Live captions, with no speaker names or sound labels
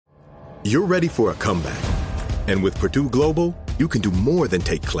You're ready for a comeback. And with Purdue Global, you can do more than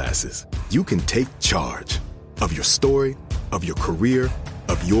take classes. You can take charge of your story, of your career,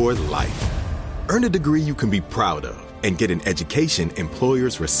 of your life. Earn a degree you can be proud of and get an education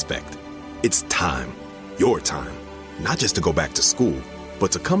employers respect. It's time, your time, not just to go back to school,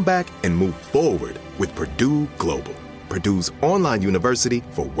 but to come back and move forward with Purdue Global, Purdue's online university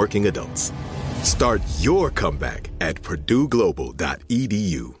for working adults. Start your comeback at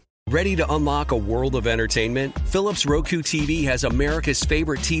purdueglobal.edu. Ready to unlock a world of entertainment? Philips Roku TV has America's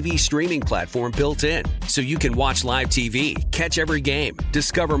favorite TV streaming platform built in, so you can watch live TV, catch every game,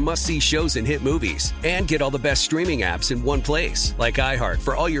 discover must-see shows and hit movies, and get all the best streaming apps in one place, like iHeart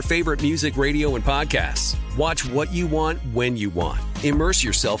for all your favorite music, radio, and podcasts. Watch what you want, when you want. Immerse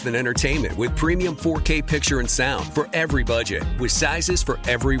yourself in entertainment with premium 4K picture and sound for every budget, with sizes for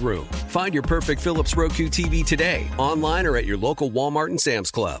every room. Find your perfect Philips Roku TV today, online or at your local Walmart and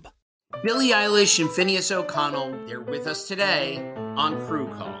Sam's Club. Billie Eilish and Phineas O'Connell, they're with us today on Crew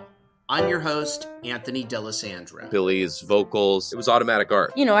Call. I'm your host, Anthony D'Alessandro. Billie's vocals, it was automatic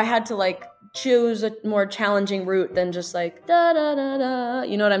art. You know, I had to choose a more challenging route than just da da da da.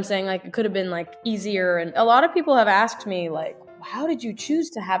 You know what I'm saying? It could have been easier. And a lot of people have asked me how did you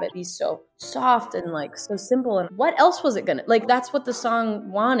choose to have it be so soft and so simple? And what else was it gonna that's what the song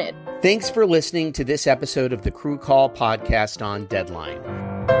wanted. Thanks for listening to this episode of the Crew Call podcast on Deadline.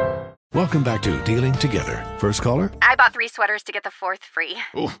 Welcome back to Dealing Together. First caller? I bought 3 sweaters to get the 4th free.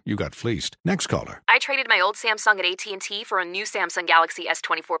 Oh, you got fleeced. Next caller? I traded my old Samsung at AT&T for a new Samsung Galaxy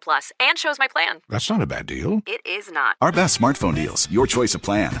S24 Plus and chose my plan. That's not a bad deal. It is not. Our best smartphone deals. Your choice of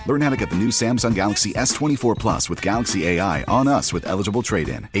plan. Learn how to get the new Samsung Galaxy S24 Plus with Galaxy AI on us with eligible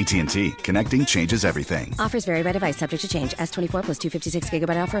trade-in. AT&T. Connecting changes everything. Offers vary by device. Subject to change. S24 plus 256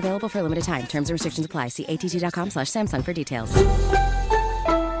 gigabyte offer available for a limited time. Terms and restrictions apply. See att.com/Samsung for details.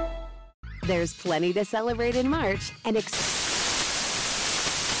 There's plenty to celebrate in March and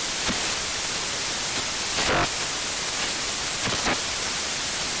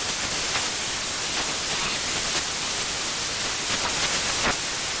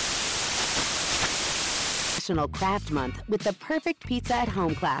National Craft Month with the perfect pizza at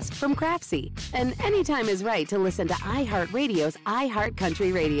home class from Craftsy. And anytime is right to listen to iHeartRadio's iHeart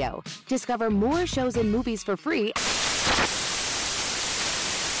Country Radio. Discover more shows and movies for free.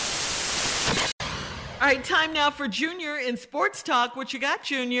 All right, time now for Junior in Sports Talk. What you got,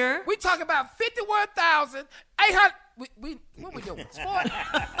 Junior? We talk about 51,800. What we doing? Sports.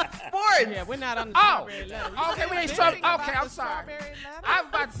 Yeah, we're not on the strawberry letter. Okay, we ain't strawberry. Okay, I'm sorry. I was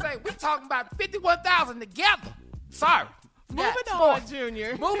about to say, we talking about 51,000 together. Sorry. Moving on,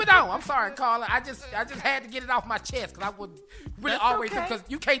 Junior. Moving on. I'm sorry, Carla. I just had to get it off my chest because I would really always because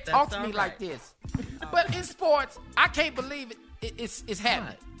you can't talk to me like this. But in sports, I can't believe it's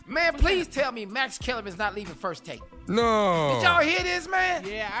happening. Man, please tell me Max Kellerman's not leaving First Take. No. Did y'all hear this, man?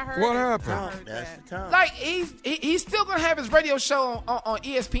 Yeah, I heard. What happened? That's the time. He's still gonna have his radio show on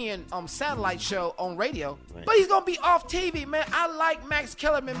ESPN satellite show on radio, but he's gonna be off TV, man. I like Max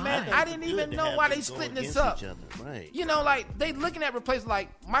Kellerman, man. I didn't even know why they splitting this up. Right. You know, they looking at replacements like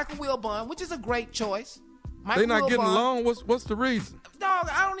Michael Wilbon, which is a great choice. They not getting along. What's the reason? Dog,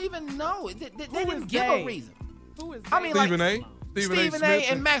 I don't even know. They didn't give a reason. Who is? I mean, Stephen A. Stephen A.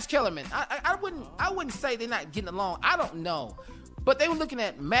 and Max Kellerman. I wouldn't say they're not getting along. I don't know. But they were looking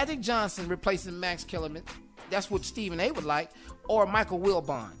at Magic Johnson replacing Max Kellerman. That's what Stephen A. would like. Or Michael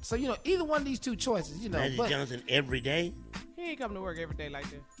Wilbon. So, either one of these two choices, Magic Johnson every day? He ain't coming to work every day like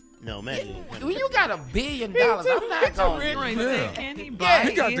that. No, Magic. When you got $1 billion, I'm not going to. He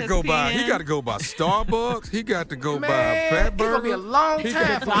got to go by. He got to go by Starbucks. He got to go by Fat Burger. It's gonna be a long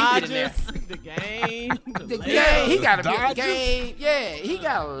time for Dodgers, the game. He got to be a game. Yeah, he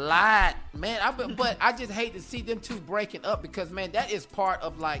got a lot, man. But I just hate to see them two breaking up because, man, that is part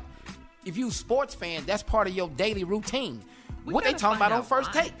of if you a sports fan, that's part of your daily routine. What they talking about on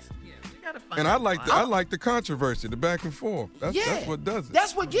First Takes? And I like the controversy, the back and forth. That's what does it.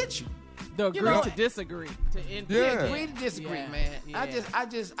 That's what gets you. The agree to disagree. Agree to disagree, man. Yeah. I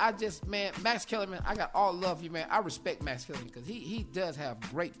just, man, Max Kellerman, I got all love for you, man. I respect Max Kellerman because he does have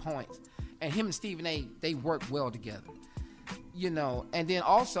great points. And him and Stephen A., they work well together. And then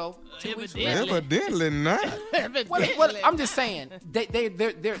also, 2 weeks later. Evidently not. I'm just saying,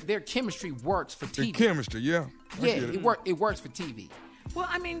 their chemistry works for TV. The chemistry, yeah. It works for TV. Well,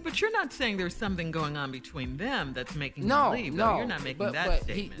 I mean, but you're not saying there's something going on between them that's making them leave. No, you're not making that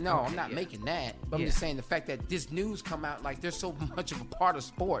statement. I'm not making that. But I'm just saying the fact that this news come out they're so much of a part of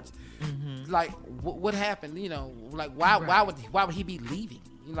sports. Mm-hmm. What happened? Why would he be leaving?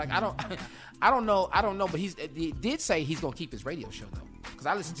 I don't know. But he did say he's gonna keep his radio show though.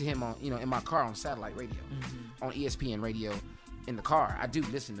 because I listen to him on, in my car on satellite radio, on ESPN radio in the car. I do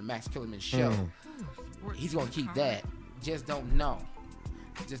listen to Max Kellerman's show. He's gonna keep that. Just don't know.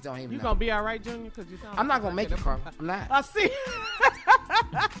 Just don't even know. You gonna be all right, Junior? Cause you sound I'm not gonna make it, Carl. I'm not. I see.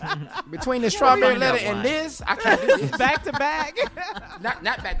 Between the strawberry letter and this, I can't do this. Back to back. Not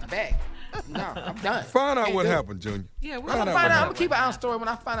back to back. No, I'm done. Find out what happened, Junior. Yeah, I'm gonna keep an eye on story. When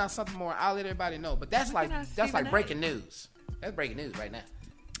I find out something more, I'll let everybody know. But that's like breaking news. That's breaking news right now.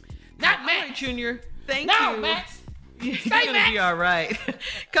 Not Max. All right, Junior. Thank no, you. Max. You're going to be all right.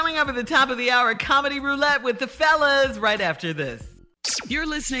 Coming up at the top of the hour, Comedy Roulette with the fellas right after this. You're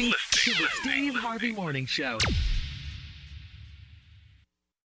listening to the Steve Harvey Morning Show.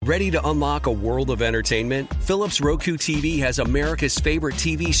 Ready to unlock a world of entertainment? Philips Roku TV has America's favorite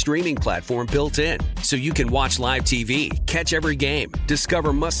TV streaming platform built in, so you can watch live TV, catch every game,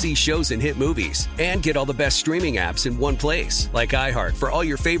 discover must-see shows and hit movies, and get all the best streaming apps in one place, like iHeart for all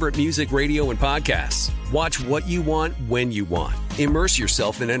your favorite music, radio, and podcasts. Watch what you want, when you want. Immerse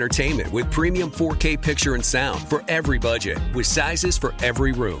yourself in entertainment with premium 4K picture and sound for every budget, with sizes for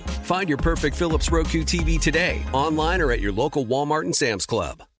every room. Find your perfect Philips Roku TV today, online or at your local Walmart and Sam's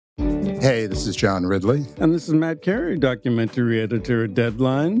Club. Hey, this is John Ridley. And this is Matt Carey, documentary editor at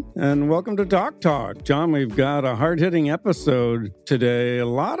Deadline. And welcome to Doc Talk. John, we've got a hard-hitting episode today. A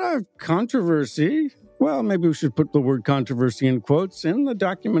lot of controversy. Well, maybe we should put the word controversy in quotes in the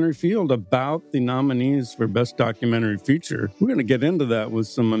documentary field about the nominees for Best Documentary Feature. We're going to get into that with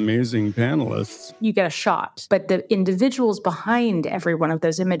some amazing panelists. You get a shot, but the individuals behind every one of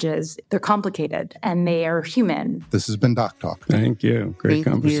those images, they're complicated and they are human. This has been Doc Talk. Thank you. Great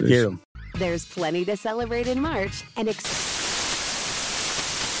conversation. Thank you. There's plenty to celebrate in March and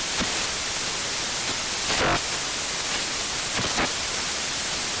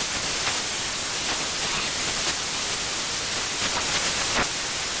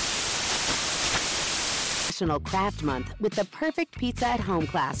Craft Month with the perfect pizza at home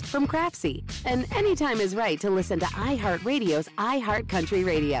class from Craftsy. And anytime is right to listen to iHeartRadio's iHeart Country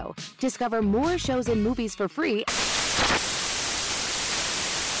Radio. Discover more shows and movies for free.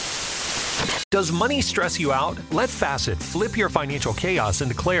 Does money stress you out? Let Facet flip your financial chaos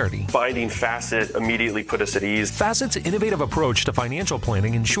into clarity. Finding Facet immediately put us at ease. Facet's innovative approach to financial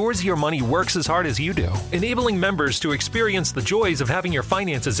planning ensures your money works as hard as you do, enabling members to experience the joys of having your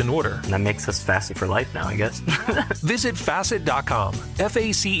finances in order. And that makes us Facet for life now, I guess. Visit Facet.com,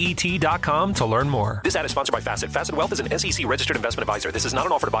 FACET.com to learn more. This ad is sponsored by Facet. Facet Wealth is an SEC registered investment advisor. This is not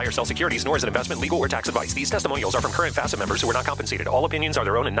an offer to buy or sell securities, nor is it investment, legal, or tax advice. These testimonials are from current Facet members who are not compensated. All opinions are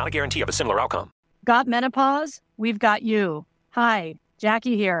their own and not a guarantee of a similar outcome. Got menopause? We've got you. Hi,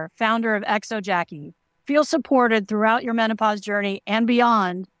 Jackie here, founder of Exo Jackie. Feel supported throughout your menopause journey and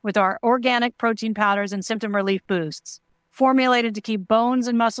beyond with our organic protein powders and symptom relief boosts. Formulated to keep bones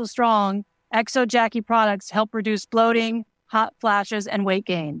and muscles strong, Exo Jackie products help reduce bloating, hot flashes, and weight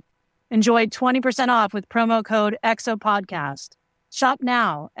gain. Enjoy 20% off with promo code EXOPODCAST. Shop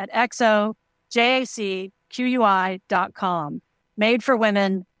now at exojacqui.com. Made for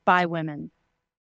women by women.